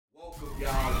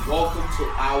Y'all, welcome to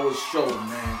our show,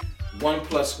 man. 1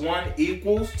 + 1 =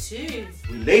 2.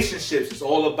 Relationships is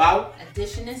all about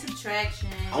Addition and subtraction.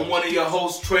 I'm one of your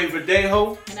hosts, Trey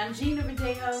Verdejo. And I'm Gina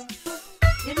Verdejo.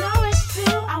 You know it's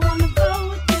true, I wanna go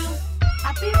with you.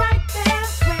 I'll be right there,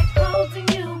 straight holding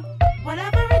you.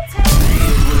 Whatever it takes.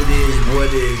 What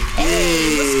it is.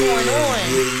 Hey, what's going on?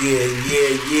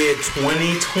 Yeah.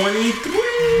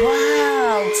 2023.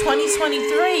 Wow,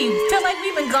 2023. Feel like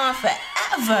we've been gone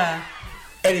forever.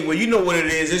 Anyway, you know what it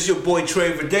is. It's your boy,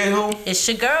 Trey Verdejo. It's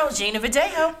your girl, Gina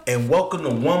Verdejo. And welcome to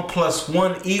 1 +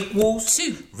 1 =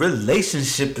 2.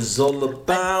 Relationship is all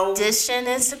about Addition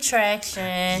and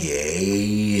subtraction.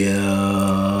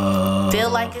 Yeah.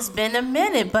 Feel like it's been a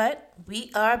minute, but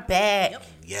we are back.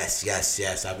 Yes.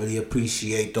 I really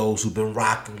appreciate those who've been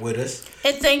rocking with us.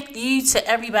 And thank you to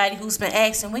everybody who's been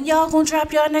asking, when y'all gonna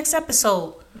drop y'all next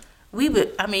episode?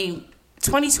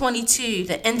 2022,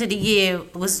 the end of the year,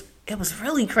 it was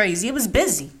really crazy. It was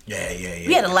busy. Yeah.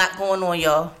 We had a lot going on,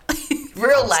 y'all.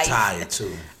 Real life. Tired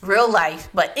too. Real life.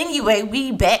 But anyway,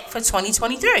 we back for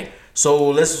 2023.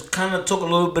 So let's kind of talk a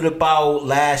little bit about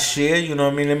last year. You know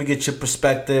what I mean? Let me get your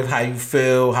perspective. How you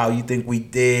feel? How you think we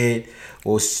did?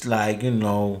 Or it's like,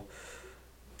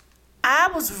 I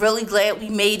was really glad we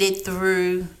made it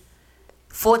through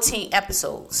 14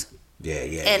 episodes.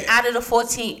 Yeah. And out of the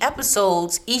 14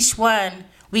 episodes, each one,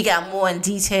 we got more in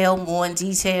detail.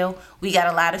 We got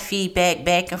a lot of feedback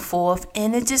back and forth.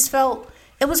 And it just felt,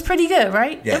 it was pretty good,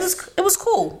 right? Yes. It was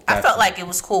cool. Definitely. I felt like it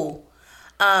was cool.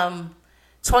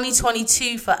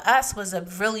 2022 for us was a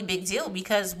really big deal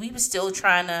because we were still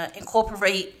trying to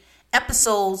incorporate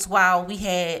episodes while we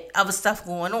had other stuff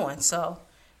going on. So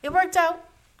it worked out.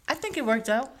 I think it worked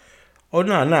out. Oh,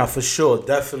 no, for sure.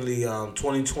 Definitely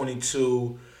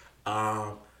 2022.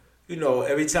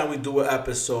 Every time we do an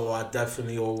episode, I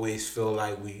definitely always feel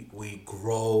like we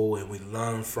grow and we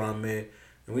learn from it.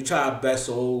 And we try our best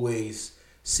to always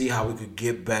see how we could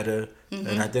get better. Mm-hmm.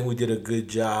 And I think we did a good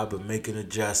job of making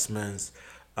adjustments.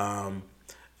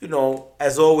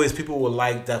 As always, people would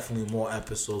like definitely more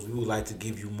episodes. We would like to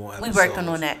give you more episodes. We working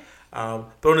on that.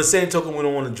 But on the same token, we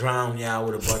don't want to drown y'all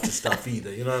with a bunch of stuff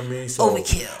either. You know what I mean? So,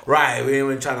 overkill. Right. We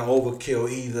ain't trying to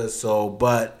overkill either. So,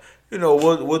 but,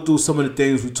 we'll do some of the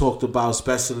things we talked about,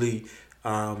 especially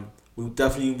we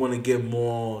definitely want to get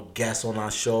more guests on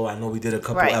our show. I know we did a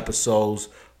couple episodes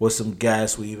with some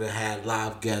guests. We even had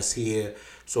live guests here.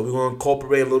 So we're going to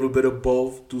incorporate a little bit of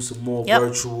both, do some more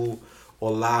virtual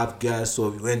or live guests. So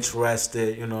if you're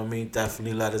interested,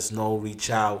 definitely let us know, reach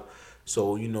out.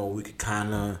 So, we could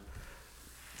kind of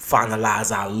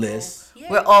finalize our list.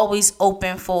 Yeah. We're always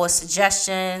open for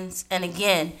suggestions. And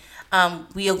again,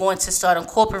 we are going to start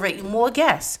incorporating more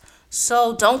guests.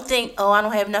 So don't think, I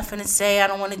don't have nothing to say, I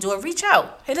don't want to do it. Reach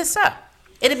out. Hit us up.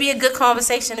 It'll be a good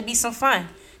conversation. It'll be some fun.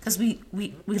 Because we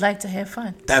like to have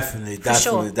fun. Definitely.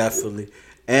 Sure.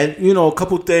 And, a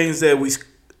couple things that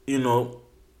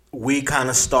we kind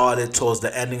of started towards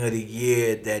the ending of the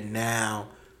year that now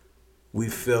we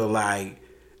feel like,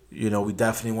 we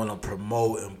definitely want to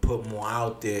promote and put more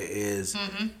out there is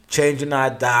changing our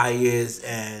diets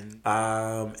and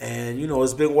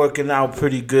it's been working out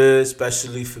pretty good,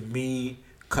 especially for me,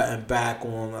 cutting back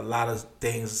on a lot of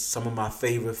things, some of my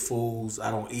favorite foods. I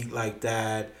don't eat like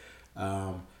that.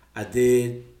 I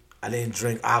didn't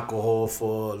drink alcohol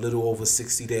for a little over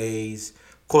 60 days.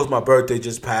 Of course, my birthday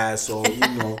just passed, so,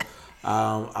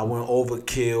 I went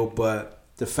overkill. But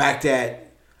the fact that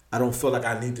I don't feel like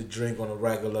I need to drink on a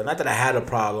regular, not that I had a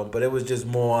problem, but it was just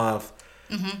more of,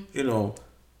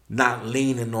 not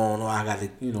leaning on, I got to,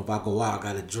 if I go out, I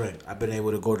got to drink. I've been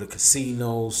able to go to the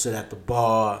casino, sit at the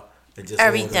bar, and just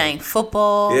everything.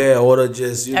 Football. Yeah, order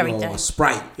just, everything. A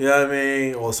Sprite, you know what I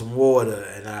mean? Or some water,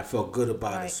 and I felt good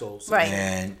about it. So,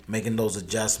 and making those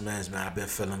adjustments, man, I've been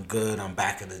feeling good. I'm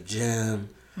back in the gym.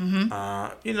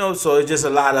 Mm-hmm. So it's just a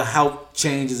lot of health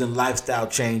changes and lifestyle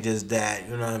changes that,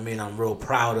 I'm real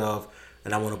proud of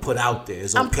and I want to put out there.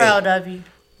 It's okay. I'm proud of you.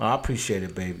 I appreciate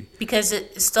it, baby. Because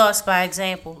it starts by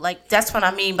example. Like, that's what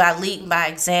I mean by leading by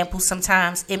example.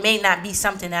 Sometimes it may not be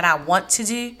something that I want to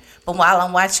do, but while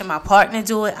I'm watching my partner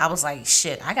do it, I was like,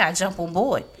 shit, I got to jump on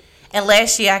board. And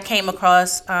last year I came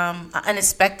across an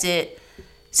unexpected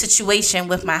situation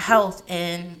with my health,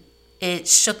 and it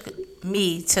shook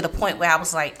me to the point where I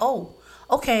was like, oh,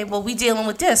 okay, well, we dealing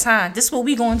with this, huh? This is what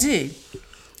we gonna do.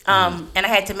 And I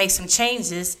had to make some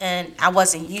changes, and I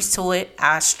wasn't used to it.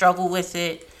 I struggled with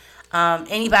it.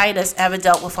 Anybody that's ever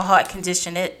dealt with a heart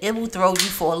condition, it will throw you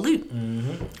for a loop.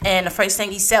 Mm-hmm. And the first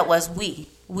thing he said was we,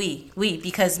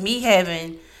 because me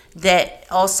having that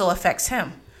also affects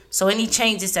him. So any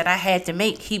changes that I had to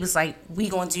make, he was like, we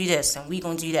gonna do this and we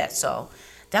gonna do that. So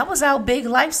that was our big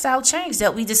lifestyle change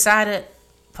that we decided,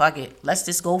 fuck it, let's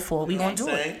just go for it. We gonna do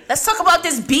it. Let's talk about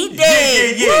this beat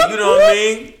day. Yeah. You know what I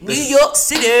mean? New York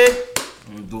City.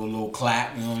 I'm gonna do a little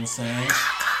clap, you know what I'm saying?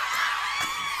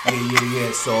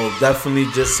 Yeah. So definitely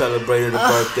just celebrated a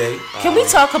birthday. Can we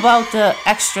talk about the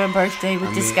extra birthday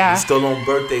with this guy? We're still on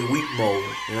birthday week mode,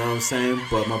 you know what I'm saying?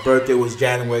 But my birthday was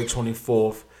January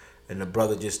 24th, and the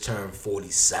brother just turned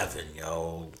 47,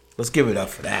 yo. Let's give it up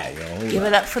for that, yo. Give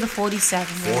it up for the 47.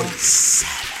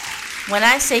 47. When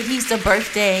I say he's the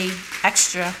birthday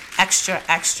extra,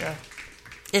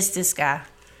 it's this guy.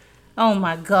 Oh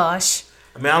my gosh.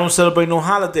 I mean, I don't celebrate no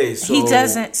holidays. So He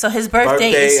doesn't. So his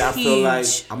birthday is I huge. feel like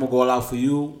I'm going to go all out for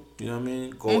you. You know what I mean?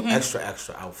 Go extra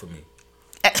out for me.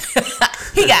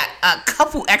 He got a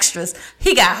couple extras.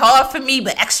 He got hard for me,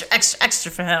 but extra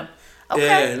for him.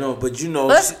 Okay. Yeah, no, but you know.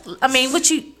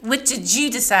 What did you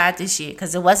decide this year?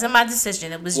 Because it wasn't my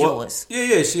decision. It was yours.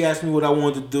 Yeah. She asked me what I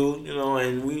wanted to do, you know,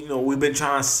 and we've been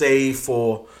trying to save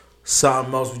for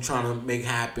something else. We're trying to make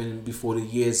happen before the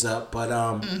year's up. But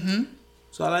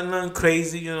so I like nothing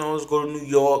crazy, you know. Let's go to New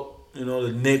York. You know,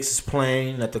 the Knicks is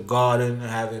playing at the Garden. I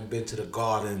haven't been to the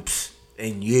Garden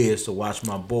in years to watch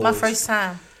my boys. My first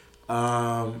time.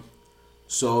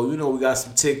 So we got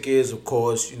some tickets. Of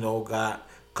course, got a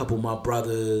couple of my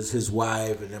brothers, his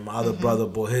wife, and then my other brother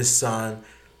brought his son.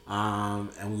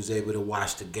 And we was able to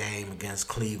watch the game against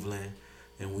Cleveland,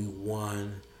 and we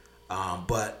won.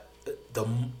 But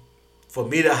for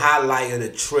me, the highlight of the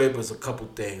trip is a couple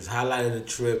things. Highlight of the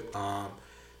trip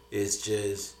is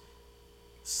just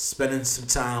spending some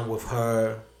time with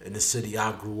her in the city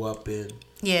I grew up in.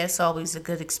 Yeah, it's always a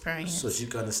good experience. So she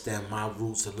can understand my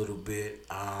roots a little bit.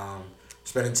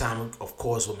 Spending time, of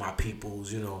course, with my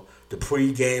peoples. The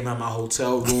pre-game at my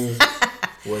hotel room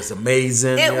was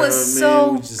amazing. It was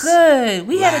so good.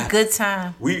 We had a good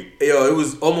time. It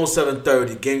was almost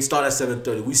 7:30. Game started at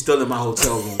 7:30. We still in my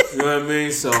hotel room. You know what I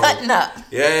mean? So cutting up.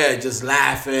 Yeah, just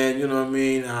laughing. You know what I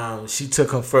mean? She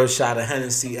took her first shot of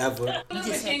Hennessy ever. You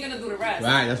just ain't gonna do the rest.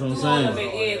 Right, that's what I'm do all saying. of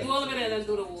it, yeah. Do all of it and then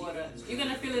do the water. You're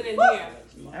gonna feel it in here.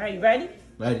 All right, you ready?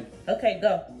 Ready. Okay,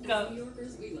 go. Go.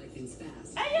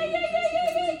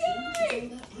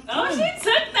 Oh, she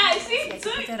took that.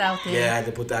 Put that out there. Yeah, I had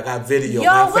to put that. I got video.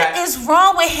 Yo, what is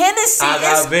wrong with Hennessy? I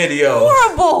got video.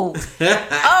 Horrible.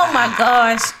 Oh my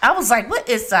gosh. I was like, what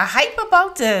is the hype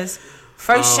about this?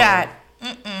 First shot.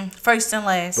 First and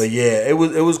last. But yeah, it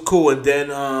was cool. And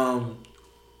then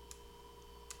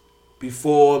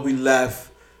before we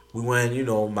left, we went,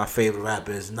 my favorite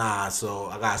rapper is Nas, so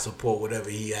I gotta support whatever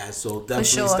he has. So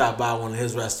definitely stop by one of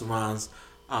his restaurants.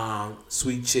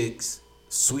 Sweet Chicks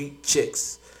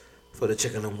for the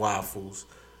chicken and waffles.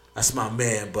 That's my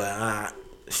man, but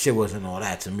shit wasn't all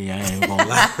that to me. I ain't gonna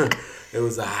lie. It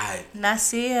was alright.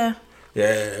 Nasir.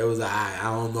 Yeah, it was alright.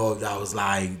 I don't know if that was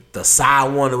like the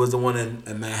side one. It was the one in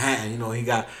Manhattan. He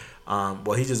got,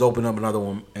 he just opened up another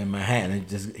one in Manhattan.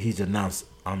 He just announced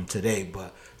today.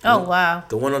 But wow,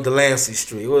 the one on Delancey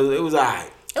Street. It was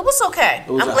alright. It was okay.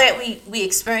 I'm glad we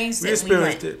experienced it. We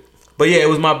experienced it. But yeah, it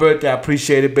was my birthday. I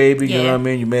appreciate it, baby. Yeah. You know what I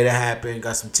mean? You made it happen.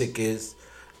 Got some tickets.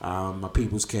 My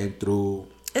peoples came through.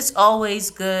 It's always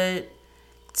good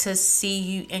to see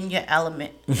you in your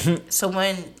element. So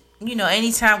when,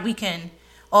 anytime we can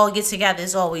all get together,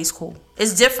 it's always cool.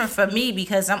 It's different for me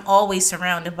because I'm always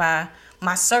surrounded by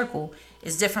my circle.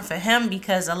 It's different for him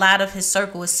because a lot of his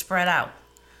circle is spread out.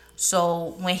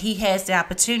 So when he has the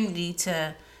opportunity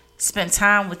to spend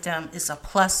time with them, it's a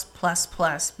plus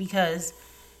because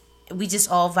we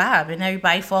just all vibe and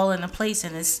everybody fall into place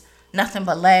and it's nothing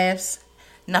but laughs,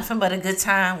 nothing but a good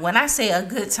time. When I say a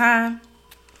good time,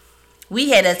 we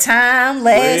had a time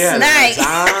last night.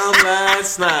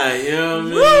 You know what I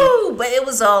mean? Woo! But it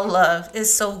was all love.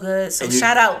 It's so good. So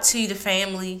shout out to the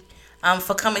family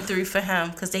for coming through for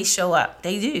him because they show up.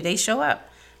 They do. They show up.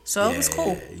 So it was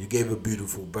cool. You gave a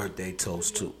beautiful birthday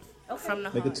toast too. From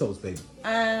the Make heart. a toast, baby.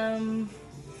 I'm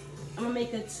gonna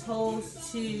make a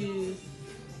toast to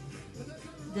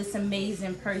this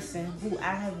amazing person who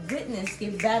I have witnessed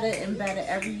get better and better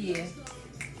every year.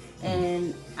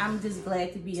 And I'm just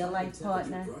glad to be your life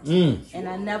partner. And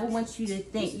I never want you to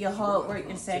think your hard work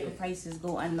and sacrifices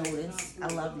go unnoticed. I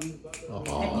love you. Happy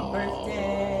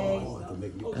birthday.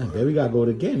 Man, baby, we gotta go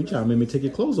to the game. You trying to make me take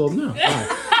your clothes off now. All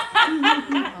right.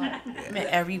 Meant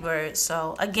every word.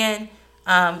 So again,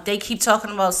 they keep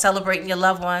talking about celebrating your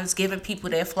loved ones, giving people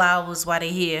their flowers while they're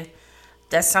here.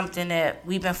 That's something that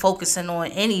we've been focusing on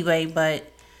anyway, but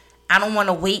I don't want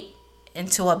to wait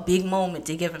until a big moment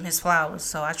to give him his flowers.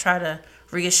 So I try to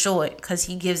reassure it because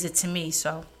he gives it to me.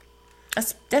 So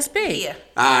That's big.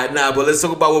 All right, but let's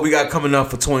talk about what we got coming up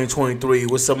for 2023.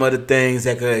 What's some of the things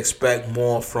that could expect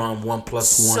more from 1 + 1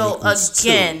 So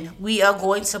again, we are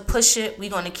going to push it. We're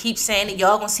going to keep saying it.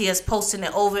 Y'all going to see us posting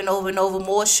it over and over and over.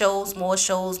 More shows, more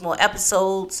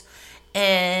episodes.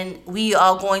 And we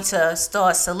are going to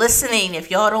start soliciting.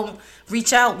 If y'all don't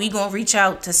reach out, we going to reach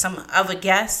out to some other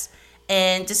guests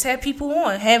and just have people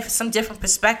on, have some different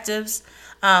perspectives.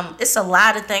 It's a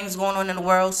lot of things going on in the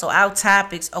world, so our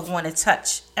topics are going to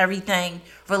touch everything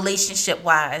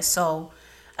relationship-wise. So,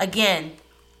 again,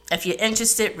 if you're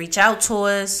interested, reach out to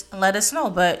us and let us know.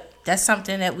 But that's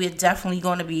something that we're definitely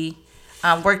going to be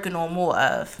working on more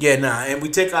of. Yeah, and we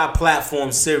take our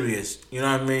platform serious. You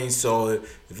know what I mean? So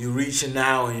if you're reaching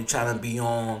out and you're trying to be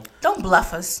on, don't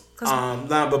bluff us.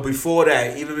 But before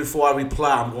that, even before I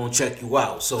reply, I'm gonna check you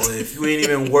out. So if you ain't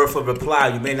even worth a reply,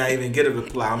 you may not even get a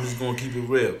reply. I'm just gonna keep it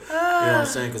real. You know what I'm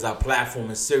saying? Because our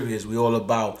platform is serious. We're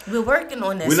working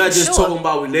on this. We're not just talking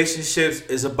about relationships.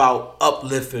 It's about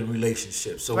uplifting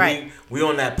relationships. So we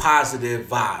on that positive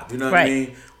vibe. You know what I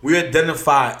mean? We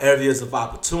identify areas of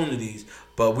opportunities,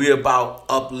 but we're about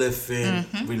uplifting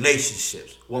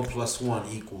relationships. 1 + 1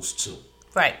 = 2.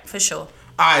 Right, for sure.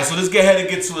 All right, so let's get ahead and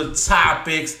get to the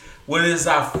topics. What is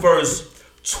our first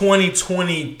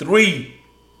 2023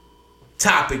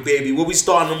 topic, baby? What we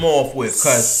starting them off with?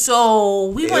 So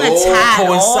we want to tie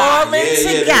all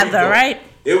in together, right?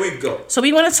 Here we go. So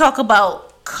we want to talk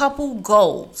about couple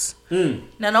goals.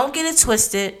 Now, don't get it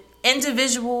twisted.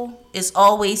 Individual is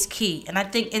always key, and I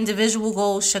think individual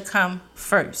goals should come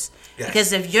first. Yes.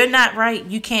 Because if you're not right,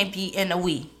 you can't be in a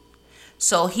we.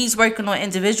 So he's working on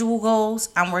individual goals.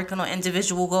 I'm working on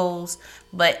individual goals.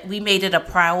 But we made it a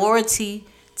priority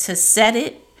to set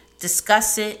it,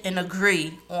 discuss it, and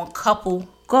agree on couple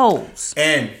goals.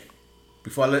 And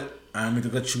before I don't mean to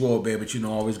cut you off, babe, but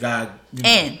always got.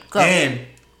 And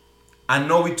I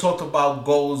know we talked about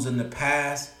goals in the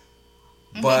past,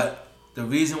 but the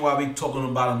reason why we talking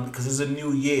about them because it's a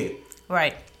new year.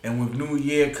 Right. And with new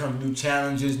year come new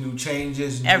challenges, new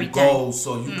changes, new goals.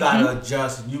 So you gotta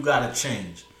adjust and you gotta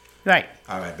change. Right.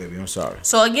 All right, baby. I'm sorry.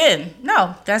 So again,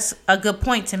 no, that's a good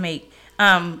point to make.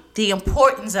 The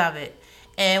importance of it,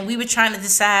 and we were trying to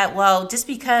decide. Well, just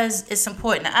because it's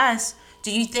important to us,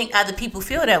 do you think other people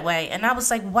feel that way? And I was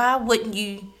like, why wouldn't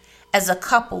you, as a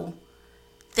couple,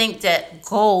 think that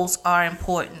goals are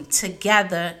important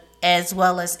together as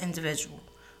well as individual?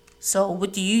 So,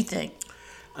 what do you think?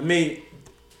 I mean,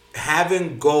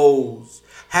 having goals,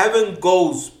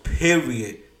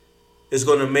 period, is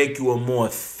going to make you a more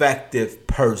effective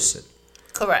person.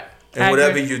 Correct. And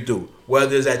whatever you do,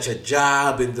 whether it's at your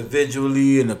job,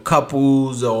 individually, in the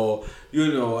couples, or,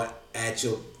 at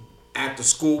your after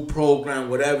school program,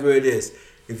 whatever it is.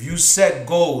 If you set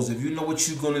goals, if you know what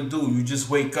you're going to do, you just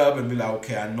wake up and be like,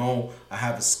 okay, I know I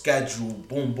have a schedule,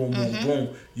 boom, boom, boom,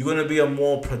 boom. You're going to be a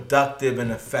more productive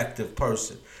and effective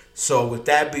person. So with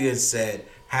that being said,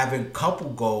 having couple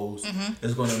goals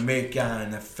is going to make y'all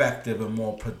an effective and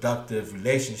more productive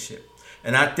relationship.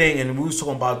 And I think, and we was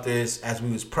talking about this as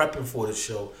we was prepping for the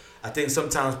show, I think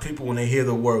sometimes people, when they hear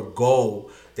the word goal,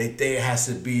 they think it has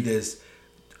to be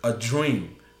a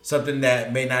dream. Something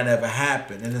that may not ever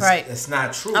happen. And it's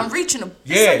not true. Unreachable.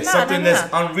 Yeah, something that's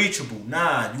unreachable.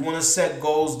 You want to set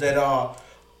goals that are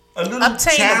a little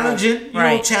obtainable.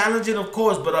 Challenging. Challenging, of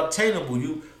course, but obtainable.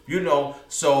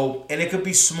 So, and it could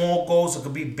be small goals, it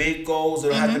could be big goals, it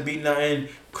don't have to be nothing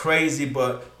crazy,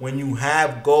 but when you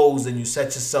have goals and you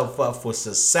set yourself up for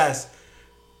success,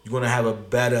 you're going to have a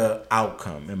better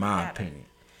outcome, in my opinion.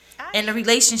 In a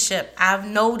relationship, I've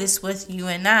noticed with you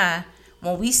and I,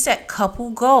 when we set couple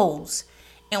goals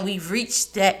and we've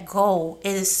reached that goal,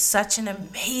 it is such an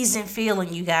amazing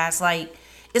feeling, you guys. Like,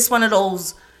 it's one of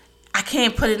those, I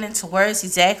can't put it into words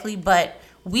exactly, but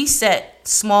we set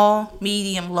small,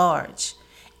 medium, large.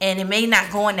 And it may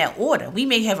not go in that order. We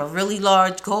may have a really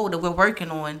large goal that we're working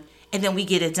on, and then we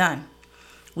get it done.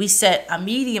 We set a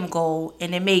medium goal,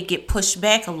 and it may get pushed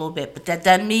back a little bit, but that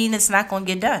doesn't mean it's not going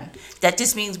to get done. That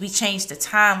just means we change the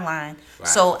timeline. Right.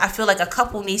 So I feel like a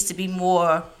couple needs to be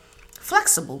more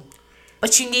flexible.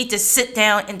 But you need to sit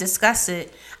down and discuss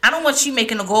it. I don't want you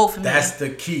making a goal for me. That's the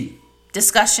key.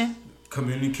 Discussion.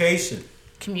 Communication.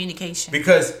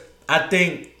 Because I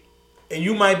think, and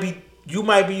you might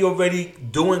be already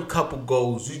doing couple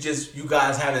goals. You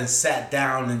guys haven't sat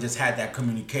down and just had that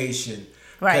communication.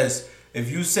 Right. Because if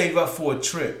you save up for a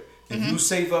trip, if you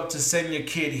save up to send your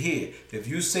kid here, if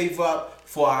you save up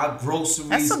for our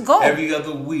groceries every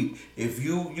other week, if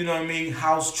you know what I mean,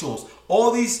 house chores,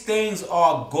 all these things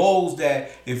are goals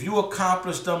that if you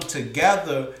accomplish them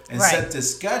together and set the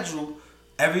schedule,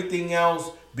 everything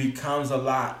else becomes a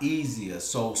lot easier.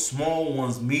 So small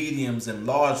ones, mediums, and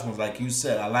large ones, like you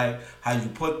said, I like how you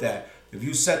put that. If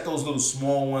you set those little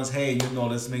small ones, hey,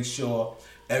 let's make sure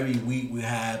every week we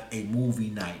have a movie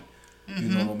night.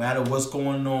 No matter what's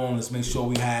going on, let's make sure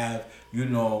we have,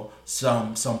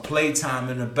 some playtime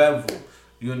in the bedroom.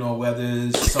 Whether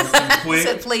it's something quick.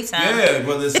 Said playtime. Yeah,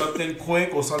 whether it's something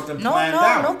quick or something planned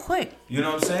out. No quick. You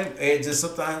know what I'm saying? It just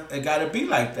sometimes it gotta be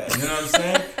like that. You know what I'm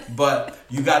saying? But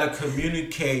you gotta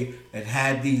communicate and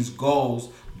have these goals.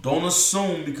 Don't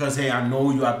assume because hey, I know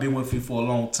you, I've been with you for a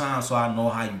long time, so I know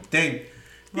how you think.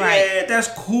 Right. Yeah, that's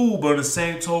cool, but on the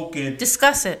same token,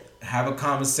 discuss it. Have a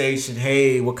conversation.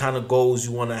 Hey, what kind of goals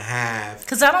you wanna have?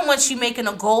 Because I don't want you making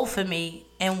a goal for me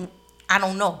and I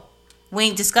don't know. We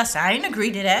ain't discussed it. I didn't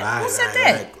agree to that. Who said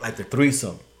that? Like the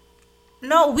threesome.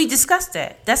 No, we discussed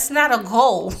that. That's not a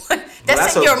goal.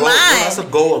 that's in your mind. That's a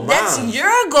goal of mine. That's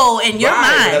your goal in your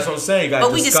mind. That's what I'm saying.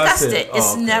 But we discussed it.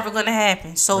 It's okay. never going to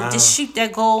happen. So just shoot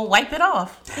that goal, wipe it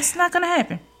off. Damn. It's not going to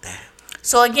happen. Damn.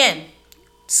 So again,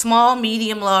 small,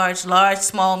 medium, large,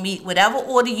 small, whatever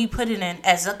order you put it in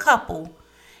as a couple,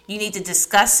 you need to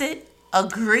discuss it,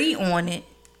 agree on it,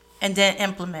 and then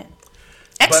implement.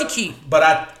 Execute. But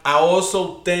I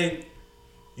also think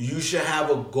you should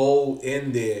have a goal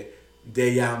in there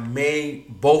that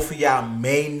both of y'all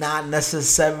may not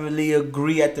necessarily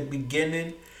agree at the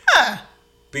beginning.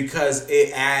 Because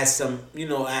it adds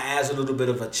it adds a little bit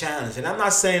of a challenge. And I'm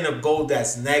not saying a goal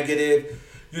that's negative.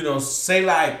 Say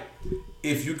like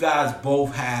if you guys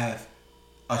both have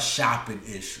a shopping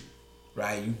issue,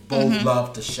 right? You both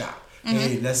love to shop.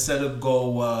 Hey, let's set a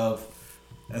goal of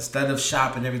instead of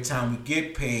shopping every time we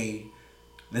get paid,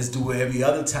 let's do it every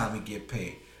other time we get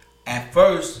paid. At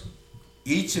first,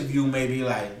 each of you may be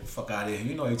like, fuck out of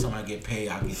here. Every time I get paid,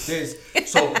 I get this.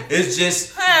 So it's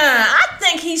just... I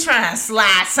think he's trying to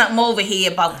slide something over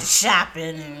here about the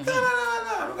shopping. No.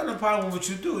 I don't got no problem with what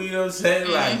you do. You know what I'm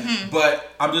saying?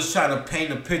 But I'm just trying to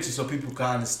paint a picture so people can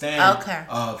understand. Okay.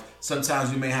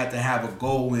 Sometimes you may have to have a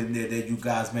goal in there that you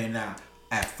guys may not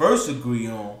at first agree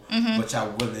on, but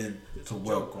y'all willing to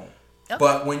work on. Okay.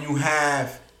 But when you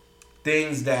have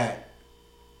things that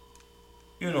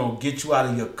get you out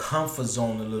of your comfort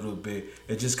zone a little bit,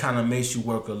 it just kind of makes you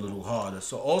work a little harder.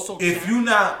 So also, if you're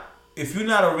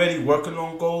not already working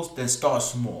on goals, then start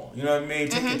small. You know what I mean?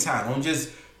 Take your time. Don't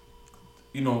just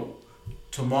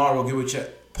tomorrow get with your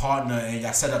partner and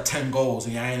y'all set up 10 goals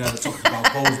and y'all ain't never talked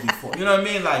about goals before. You know what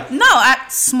I mean?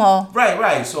 Like small.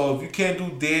 Right. So if you can't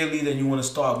do daily, then you want to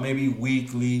start maybe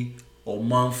weekly or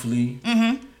monthly,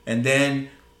 and then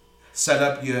set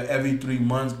up your every 3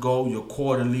 months goal, your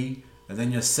quarterly, and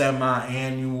then your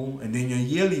semi-annual, and then your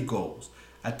yearly goals.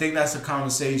 I think that's a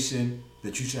conversation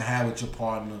that you should have with your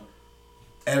partner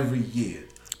every year.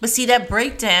 But see, that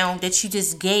breakdown that you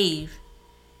just gave,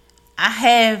 I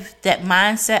have that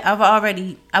mindset.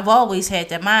 I've always had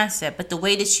that mindset, but the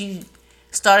way that you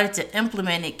started to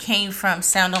implement it came from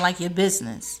sounding like your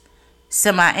business.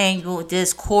 Semi-annual,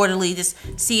 this quarterly, this.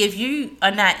 See, if you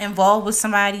are not involved with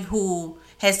somebody who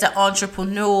has the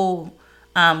entrepreneurial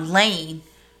lane,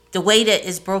 the way that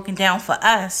it's broken down for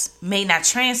us may not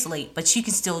translate, but you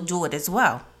can still do it as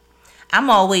well.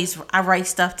 I write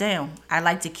stuff down. I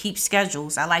like to keep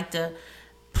schedules. I like to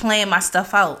plan my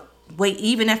stuff out. Wait,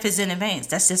 even if it's in advance.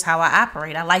 That's just how I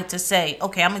operate. I like to say,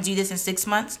 okay, I'm going to do this in 6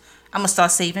 months. I'm going to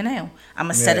start saving now. I'm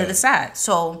going to set it aside.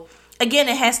 So, again,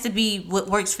 it has to be what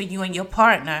works for you and your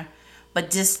partner, but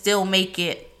just still make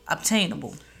it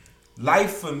obtainable.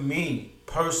 Life for me,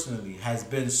 personally, has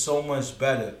been so much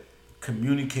better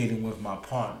communicating with my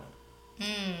partner.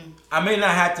 I may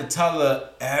not have to tell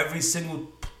her every single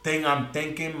thing I'm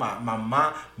thinking, my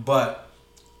mind, but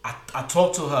I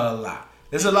talk to her a lot.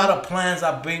 There's a lot of plans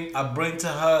I bring to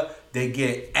her. They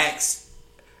get X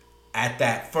at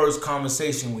that first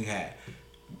conversation we had,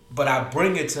 but I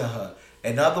bring it to her.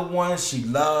 Another one she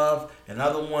loved,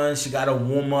 another one she got to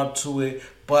warm up to it,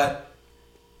 but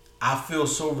I feel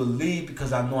so relieved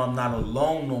because I know I'm not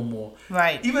alone no more.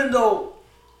 Right. Even though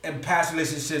in past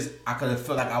relationships I could have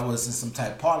felt like I was in some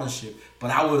type of partnership, but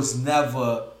I was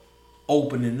never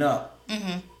opening up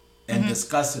and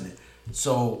discussing it.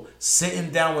 So sitting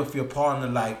down with your partner,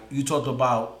 like you talked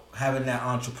about having that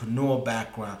entrepreneur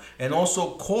background and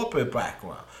also corporate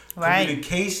background. Right.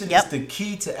 Communication is the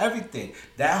key to everything.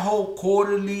 That whole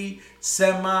quarterly,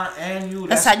 semi-annual.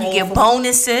 That's how you get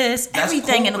bonuses,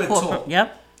 everything in the corporate. Talk.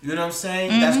 Yep. You know what I'm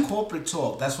saying? That's corporate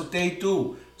talk. That's what they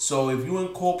do. So if you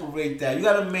incorporate that, you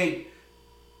got to make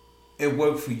it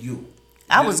work for you.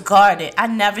 I was guarded. I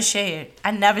never shared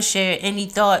any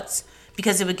thoughts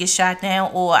because it would get shot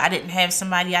down or I didn't have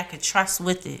somebody I could trust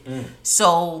with it.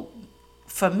 So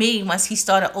for me, once he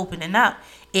started opening up,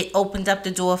 it opened up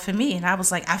the door for me. And I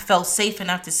was like, I felt safe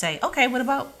enough to say, okay, what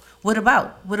about?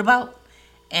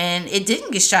 And it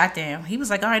didn't get shot down. He was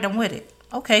like, all right, I'm with it.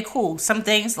 Okay, cool. Some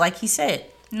things, like he said,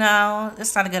 no,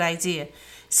 that's not a good idea.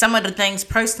 Some of the things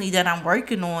personally that I'm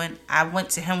working on, I went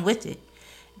to him with it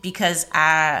because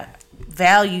I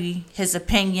value his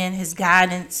opinion, his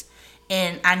guidance,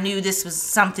 and I knew this was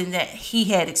something that he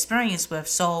had experience with.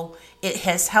 So it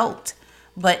has helped,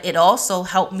 but it also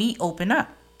helped me open up.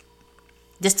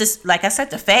 This, like I said,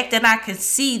 the fact that I could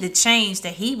see the change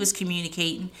that he was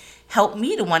communicating helped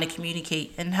me to want to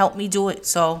communicate and helped me do it.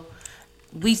 So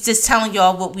we just telling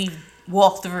y'all what we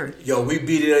walked through. Yo, we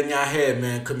beat it in your head,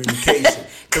 man. Communication.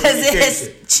 Because it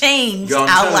has changed Yo,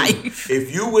 our life. You,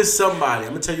 if you with somebody,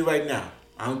 I'm going to tell you right now,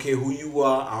 I don't care who you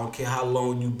are, I don't care how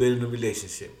long you've been in a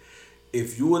relationship.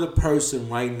 If you are the person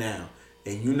right now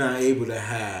and you're not able to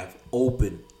have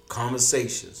open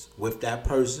conversations with that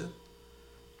person,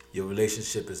 your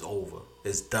relationship is over.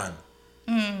 It's done.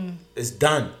 It's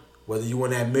done. Whether you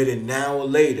want to admit it now or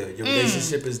later, your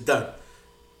relationship is done.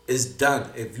 It's done.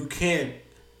 If you can't,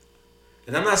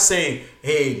 and I'm not saying,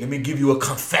 hey, let me give you a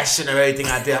confession or anything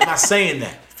I did. I'm not saying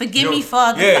that. Forgive me,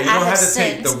 Father. Yeah, you don't have to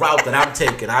take the route that I'm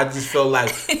taking. I just feel like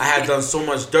I had done so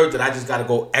much dirt that I just got to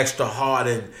go extra hard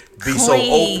and be so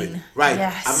open. Right.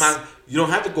 Yes. I'm not. You don't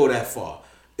have to go that far.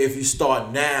 If you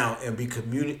start now and be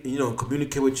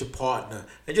communicate with your partner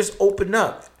and just open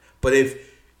up. But if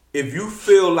you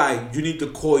feel like you need to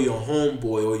call your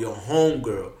homeboy or your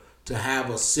homegirl to have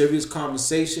a serious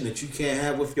conversation that you can't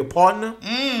have with your partner,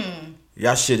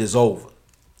 your shit is over.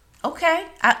 Okay,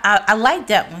 I like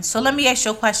that one. So let me ask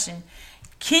you a question.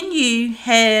 Can you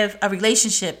have a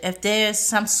relationship if there's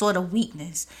some sort of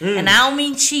weakness? And I don't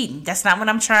mean cheating. That's not what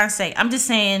I'm trying to say. I'm just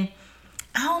saying,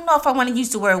 I don't know if I want to use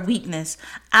the word weakness.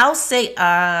 I'll say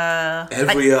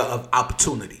area of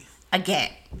opportunity. A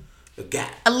gap. A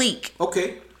gap. A leak.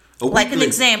 Okay. Like an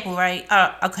example, right?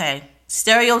 Okay.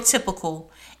 Stereotypical.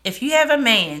 If you have a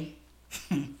man,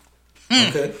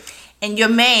 okay, and your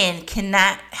man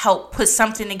cannot help put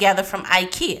something together from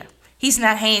IKEA, he's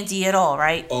not handy at all,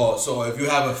 right? Oh, so if you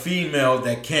have a female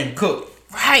that can cook,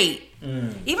 right?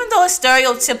 Even though it's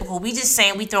stereotypical, we just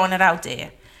saying, we throwing it out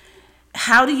there.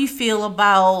 How do you feel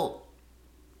about?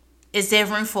 Is there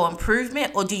room for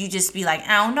improvement, or do you just be like,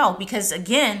 I don't know? Because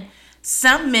again,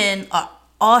 some men are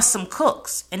awesome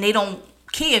cooks, and they don't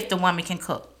care if the woman can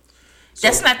cook.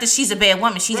 That's not that she's a bad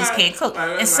woman. She just can't cook.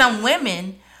 And some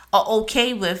women are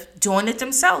okay with doing it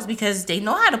themselves because they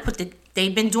know how to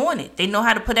they've been doing it. They know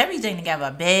how to put everything together.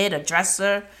 A bed, a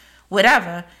dresser,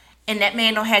 whatever. And that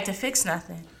man don't have to fix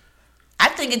nothing. I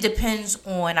think it depends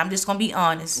on, I'm just going to be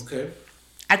honest. Okay.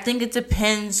 I think it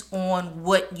depends on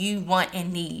what you want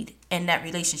and need in that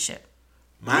relationship.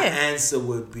 My answer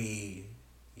would be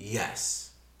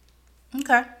yes.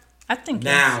 Okay. I think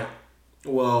now,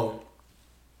 well,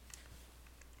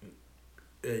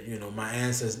 my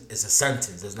answer is a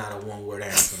sentence. It's not a one-word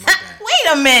answer. My bad.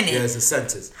 Wait a minute. Yeah, it's a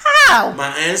sentence. How?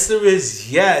 My answer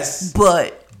is yes.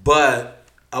 But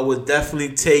I would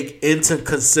definitely take into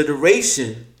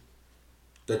consideration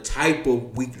the type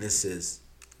of weaknesses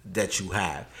that you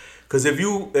have. Because if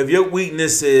your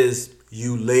weakness is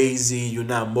you lazy, you're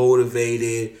not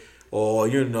motivated, or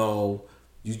you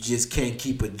just can't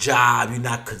keep a job, you're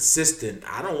not consistent,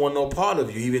 I don't want no part of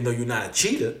you, even though you're not a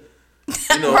cheater.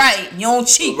 Right, you don't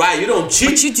cheat. Right, you don't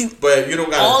cheat. But you do. But you don't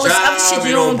got all a this other job. shit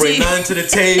You don't bring nothing to the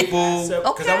table. Because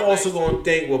Okay. I'm also going to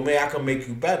think, well, man, I can make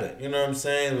you better. You know what I'm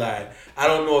saying? Like, I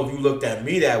don't know if you looked at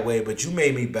me that way, but you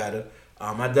made me better.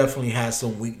 I definitely had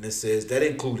some weaknesses that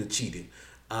included cheating.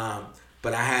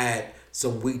 But I had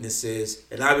some weaknesses,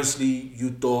 and obviously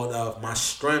you thought of my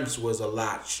strengths was a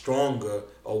lot stronger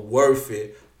or worth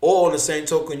it. Or on the same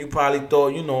token, you probably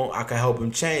thought, I could help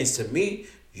him change. To me,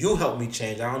 you helped me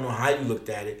change. I don't know how you looked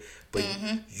at it, but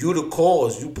you the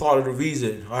cause. You part of the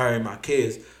reason. All right, my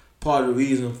kids, part of the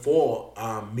reason for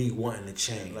me wanting to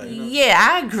change. Like, Yeah,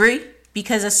 I agree.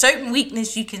 Because a certain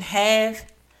weakness you can have,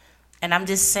 and I'm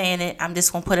just saying it, I'm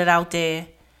just going to put it out there.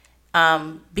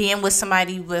 Being with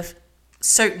somebody with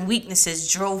certain weaknesses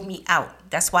drove me out.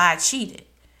 That's why I cheated.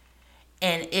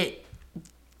 And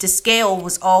the scale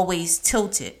was always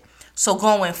tilted. So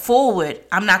going forward,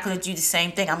 I'm not going to do the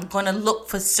same thing. I'm going to look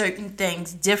for certain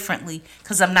things differently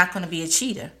because I'm not going to be a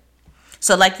cheater.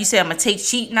 So like you said, I'm going to take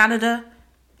cheating out of the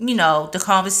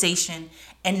conversation.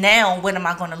 And now what am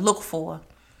I going to look for?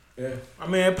 Yeah. I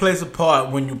mean, it plays a part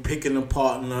when you're picking a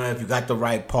partner, if you got the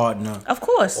right partner. Of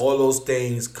course. All those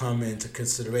things come into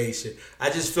consideration. I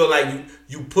just feel like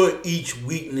you put each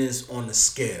weakness on the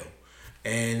scale.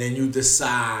 And then you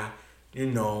decide,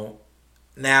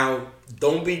 Now,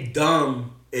 don't be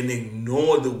dumb and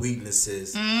ignore the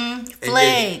weaknesses.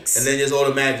 Flags. And then just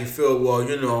automatically feel, well,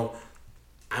 you know,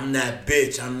 I'm that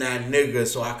bitch, I'm that nigga,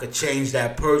 so I could change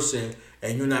that person.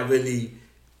 And you're not really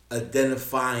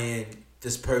identifying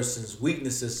this person's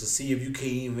weaknesses to see if you can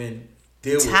even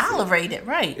deal with it. Tolerate it,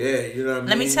 right. Yeah, you know what I mean?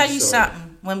 Let me tell you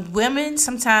something. When women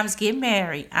sometimes get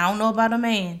married, I don't know about a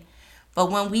man,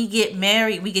 but when we get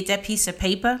married, we get that piece of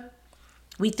paper,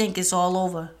 we think it's all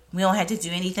over. We don't have to do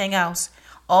anything else.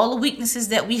 All the weaknesses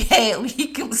that we had, we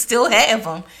can still have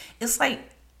them. It's like,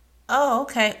 oh,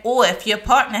 okay. Or if your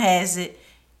partner has it,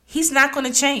 he's not going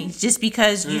to change just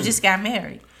because you just got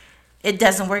married. It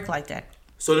doesn't work like that.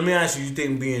 So let me ask you, you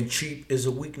think being cheap is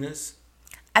a weakness?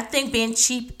 I think being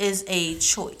cheap is a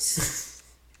choice.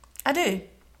 I do.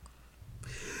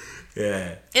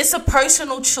 Yeah. It's a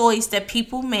personal choice that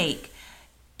people make.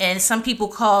 And some people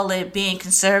call it being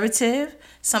conservative.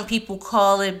 Some people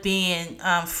call it being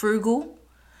frugal.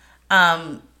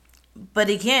 But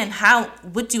again,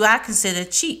 what do I consider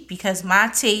cheap? Because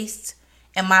my taste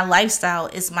and my lifestyle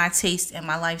is my taste and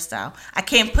my lifestyle. I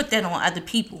can't put that on other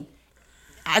people.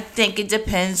 I think it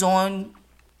depends on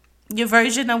your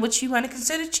version of what you want to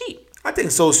consider cheap. I think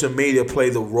social media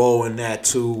plays a role in that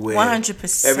too. Where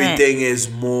 100%. everything is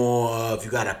more of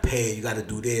you gotta pay, you gotta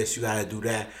do this, you gotta do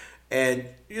that. And,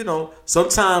 you know,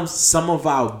 sometimes some of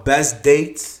our best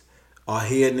dates are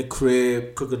here in the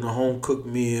crib, cooking a home cooked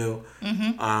meal,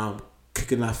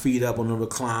 kicking our feet up on the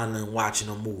recliner and watching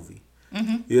a movie.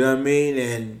 You know what I mean?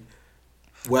 And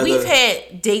whether We've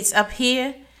had dates up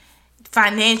here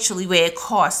financially where it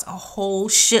costs a whole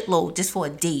shitload just for a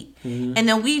date. And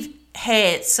then we've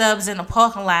had subs in the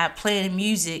parking lot playing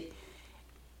music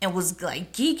and was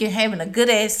like geeking, having a good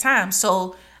ass time.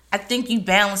 So I think you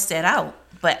balance that out.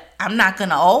 But I'm not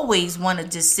gonna always want to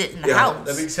just sit in the house.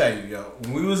 Let me tell you, yo.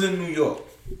 When we was in New York,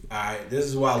 all right, this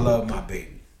is why I love my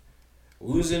baby.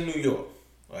 We was in New York,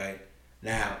 right?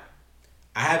 Now,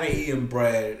 I haven't eaten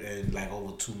bread in like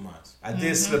over 2 months. I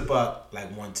did slip up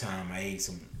like one time. I ate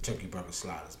some turkey burger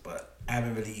sliders, but I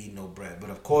haven't really eaten no bread. But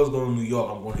of course, going to New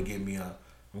York, I'm gonna get me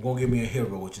a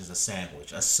hero, which is a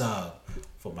sandwich, a sub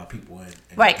for my people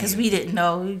in Right, because we didn't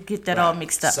know. We get that all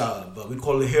mixed up. Sub, but we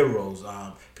call it heroes.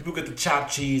 People get the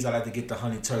chopped cheese. I like to get the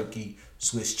honey turkey,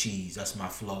 Swiss cheese. That's my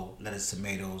flow. Lettuce,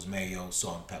 tomatoes, mayo,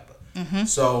 salt, and pepper.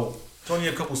 So it's only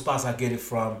a couple spots I get it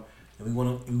from. And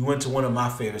we went to one of my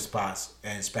favorite spots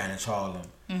in Spanish Harlem.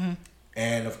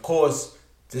 And of course,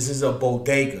 this is a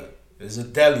bodega. It's a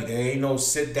deli. There ain't no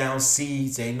sit down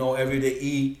seats. There ain't no area to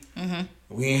eat.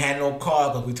 We ain't had no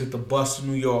car because we took the bus to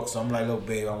New York. So I'm like, look,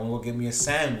 babe, I want to go get me a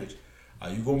sandwich. Are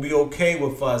you going to be okay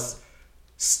with us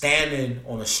standing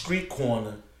on a street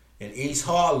corner in East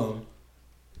Harlem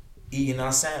eating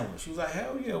our sandwich? She was like,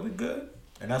 hell yeah, we good.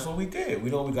 And that's what we did.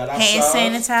 We got our hand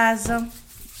sanitizer.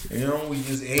 You know, we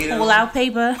just ate Pull out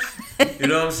paper. You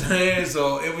know what I'm saying?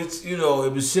 So it was, you know,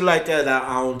 it was shit like that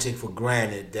I don't take for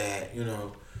granted that, you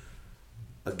know,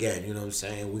 again, you know what I'm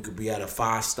saying? We could be at a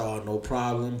 5-star, no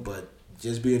problem, but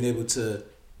just being able to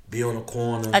be on a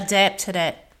corner. Adapt to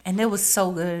that. And it was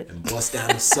so good. And bust down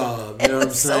the sub. You know what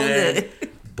I'm saying? So good.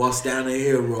 Bust down the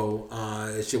hero.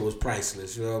 That shit was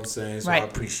priceless. You know what I'm saying? So Right. I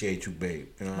appreciate you, babe.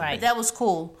 You know what I Right. mean? That was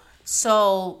cool.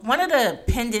 So one of the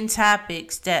pending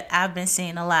topics that I've been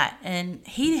seeing a lot, and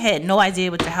he had no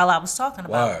idea what the hell I was talking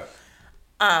about.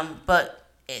 Word. But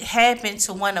it happened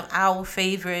to one of our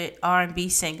favorite R&B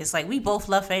singers. Like, we both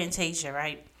love Fantasia,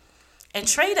 right? And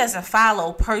Trey doesn't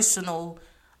follow personal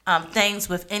things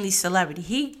with any celebrity.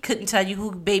 He couldn't tell you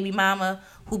who baby mama,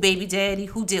 who baby daddy,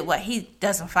 who did what. He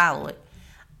doesn't follow it.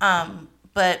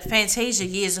 But Fantasia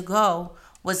years ago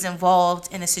was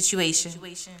involved in a situation.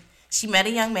 She met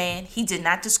a young man. He did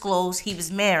not disclose he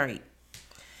was married.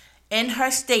 In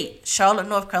her state, Charlotte,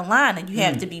 North Carolina, you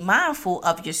have to be mindful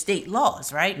of your state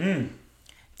laws, right?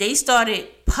 They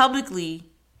started publicly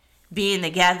being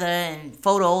together and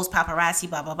photos, paparazzi,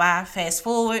 blah, blah, blah. Fast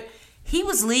forward, he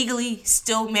was legally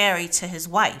still married to his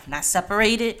wife, not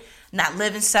separated, not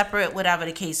living separate, whatever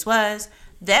the case was.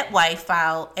 That wife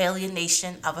filed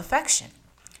alienation of affection.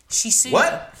 She sued.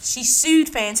 What? She sued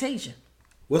Fantasia.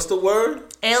 What's the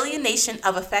word? Alienation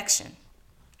of affection.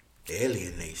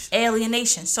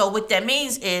 Alienation. So what that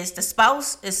means is the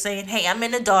spouse is saying, hey, I'm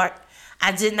in the dark.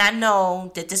 I did not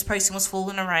know that this person was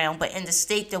fooling around. But in the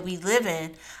state that we live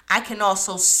in, I can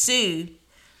also sue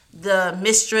the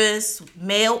mistress,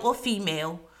 male or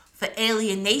female, for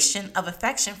alienation of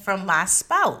affection from my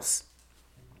spouse.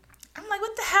 I'm like,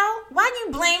 what the hell? Why are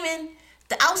you blaming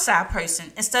the outside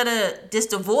person instead of just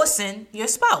divorcing your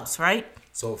spouse, right?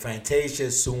 So Fantasia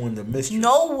suing the mistress.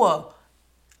 No.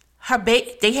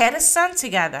 they had a son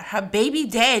together. Her baby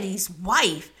daddy's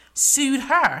wife sued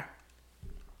her.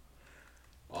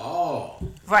 Oh.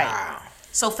 Right. Wow.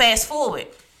 So fast forward.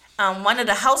 One of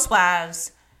the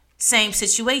housewives, same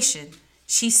situation.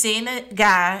 She's seeing a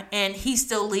guy and he's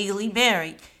still legally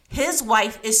married. His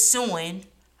wife is suing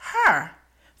her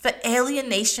for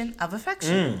alienation of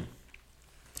affection.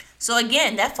 So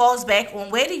again, that falls back on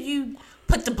where do you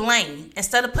put the blame?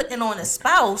 Instead of putting it on the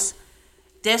spouse,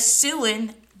 they're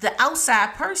suing the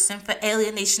outside person for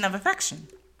alienation of affection.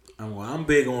 Well, I'm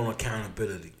big on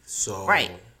accountability. So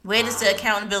Right. Where does the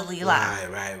accountability lie?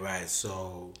 Right.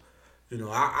 So,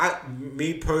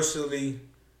 me personally,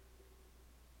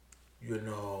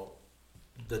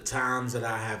 the times that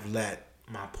I have let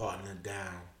my partner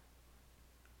down,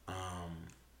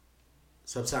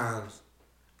 sometimes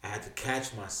I had to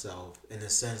catch myself in the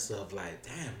sense of like,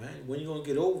 damn, man, when you gonna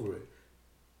get over it?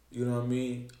 You know what I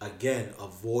mean? Again,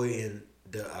 avoiding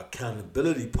the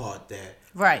accountability part that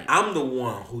Right. I'm the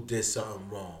one who did something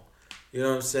wrong. You know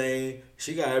what I'm saying?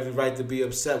 She got every right to be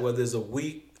upset, whether it's a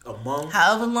week, a month.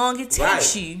 However long it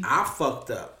takes you. I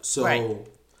fucked up. So, Right.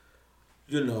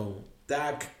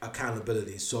 that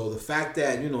accountability. So the fact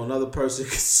that, another person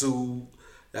can sue,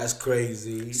 that's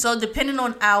crazy. So depending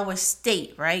on our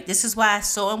state, right? This is why it's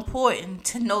so important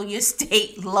to know your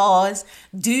state laws,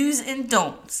 do's and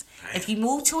don'ts. If you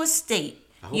move to a state,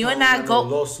 you and I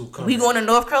go, we going to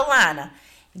North Carolina.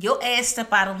 Your ass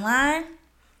step out of line,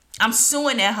 I'm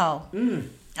suing that hoe.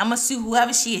 I'm going to sue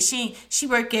whoever she is. She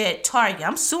work at Target.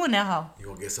 I'm suing that hoe. You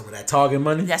going to get some of that Target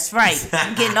money? That's right.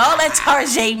 I'm getting all that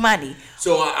Target money.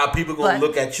 So are people going to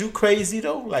look at you crazy,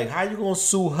 though? Like, how you going to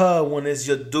sue her when it's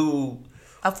your dude?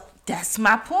 That's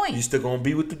my point. You still going to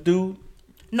be with the dude?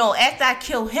 No, after I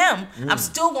kill him, I'm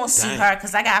still going to sue her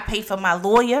because I got to pay for my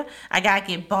lawyer. I got to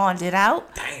get bonded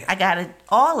out. Damn. I got to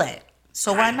all that.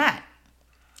 So why not?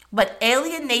 But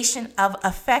alienation of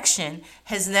affection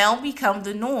has now become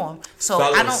the norm. So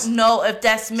Fellas, I don't know if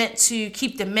that's meant to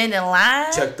keep the men in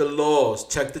line. Check the laws.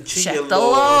 Check the cheating Check the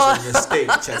laws law. in the state.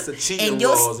 Check the cheating In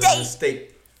your laws in the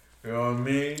state. You know what I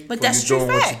mean? But Before that's you true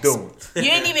doing facts. what you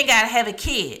You ain't even got to have a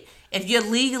kid. If you're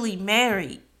legally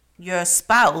married, your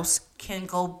spouse can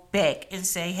go back and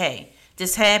say, hey,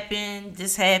 this happened.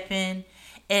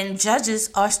 And judges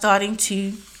are starting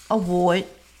to award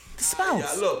the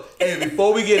spouse. Yeah, look, hey,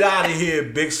 before we get out of here,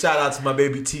 big shout out to my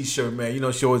baby T-shirt,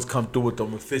 man. She always come through with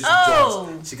them official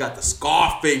joints. She got the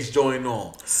Scarface joint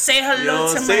on. Say hello You know,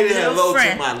 to my say little hello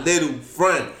friend. to my little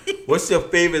friend. What's your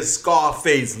favorite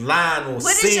Scarface line or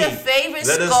What scene? is your favorite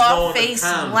Let us know in the Scarface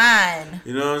comments. line?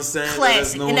 You know what I'm saying? Let us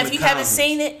Classic. know And in if the you haven't comments.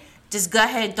 seen it, just go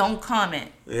ahead, don't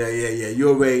comment. Yeah. You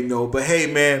already know. But hey,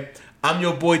 man, I'm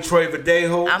your boy Troy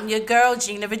Verdejo. I'm your girl,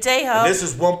 Gina Verdejo. This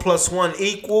is 1 + 1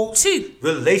 = 2.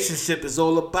 Relationship is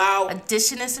all about.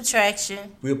 Addition and subtraction.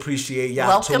 We appreciate y'all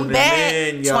Welcome tuning back.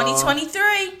 in, y'all.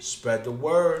 2023. Spread the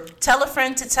word. Tell a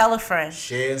friend to tell a friend.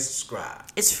 Share and subscribe.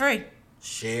 It's free.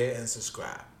 Share and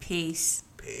subscribe. Peace.